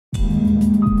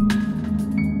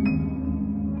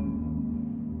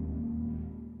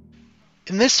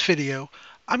In this video,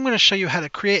 I'm going to show you how to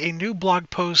create a new blog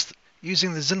post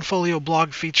using the Zenfolio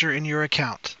blog feature in your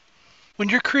account. When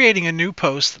you're creating a new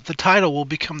post, the title will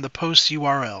become the post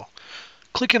URL.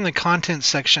 Click in the Content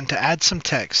section to add some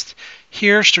text.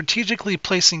 Here, strategically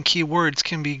placing keywords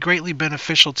can be greatly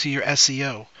beneficial to your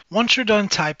SEO. Once you're done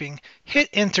typing, hit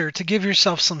Enter to give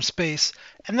yourself some space,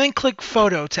 and then click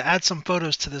Photo to add some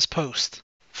photos to this post.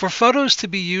 For photos to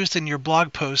be used in your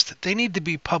blog post, they need to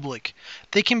be public.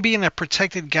 They can be in a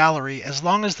protected gallery as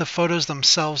long as the photos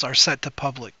themselves are set to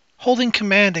public. Holding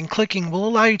Command and clicking will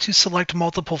allow you to select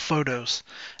multiple photos.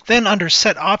 Then under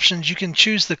Set Options, you can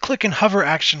choose the click and hover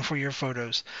action for your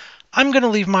photos. I'm going to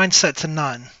leave mine set to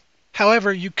none.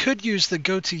 However, you could use the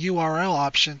Go to URL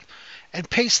option and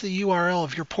paste the URL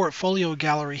of your portfolio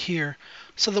gallery here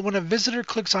so that when a visitor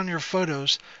clicks on your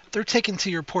photos, they're taken to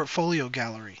your portfolio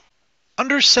gallery.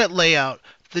 Under Set Layout,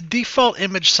 the default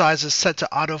image size is set to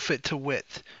autofit to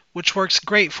width, which works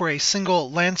great for a single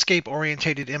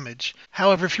landscape-oriented image.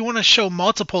 However, if you want to show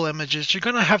multiple images, you're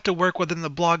going to have to work within the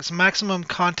blog's maximum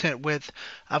content width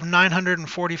of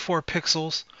 944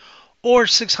 pixels or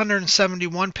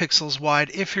 671 pixels wide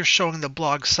if you're showing the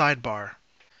blog sidebar.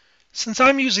 Since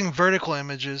I'm using vertical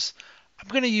images, I'm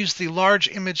going to use the large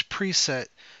image preset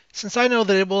since I know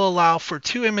that it will allow for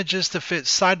two images to fit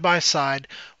side by side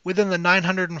within the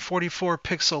 944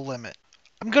 pixel limit.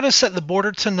 I'm going to set the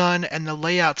border to none and the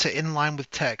layout to inline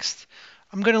with text.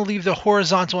 I'm going to leave the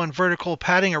horizontal and vertical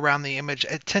padding around the image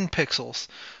at 10 pixels.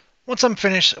 Once I'm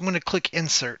finished, I'm going to click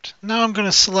Insert. Now I'm going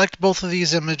to select both of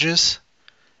these images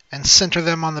and center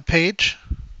them on the page.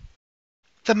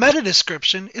 The meta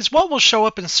description is what will show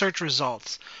up in search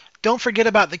results. Don't forget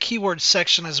about the keywords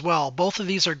section as well. Both of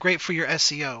these are great for your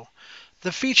SEO.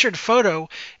 The featured photo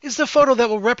is the photo that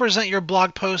will represent your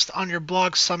blog post on your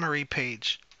blog summary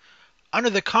page. Under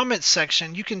the comments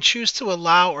section, you can choose to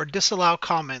allow or disallow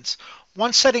comments.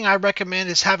 One setting I recommend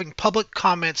is having public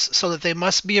comments so that they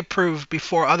must be approved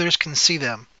before others can see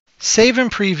them. Save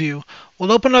and Preview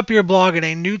will open up your blog in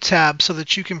a new tab so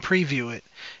that you can preview it.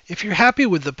 If you're happy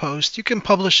with the post, you can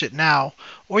publish it now,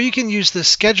 or you can use the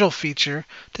Schedule feature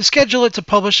to schedule it to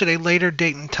publish at a later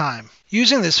date and time.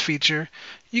 Using this feature,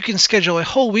 you can schedule a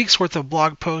whole week's worth of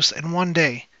blog posts in one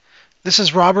day. This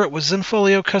is Robert with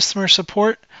Zenfolio Customer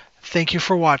Support. Thank you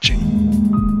for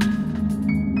watching.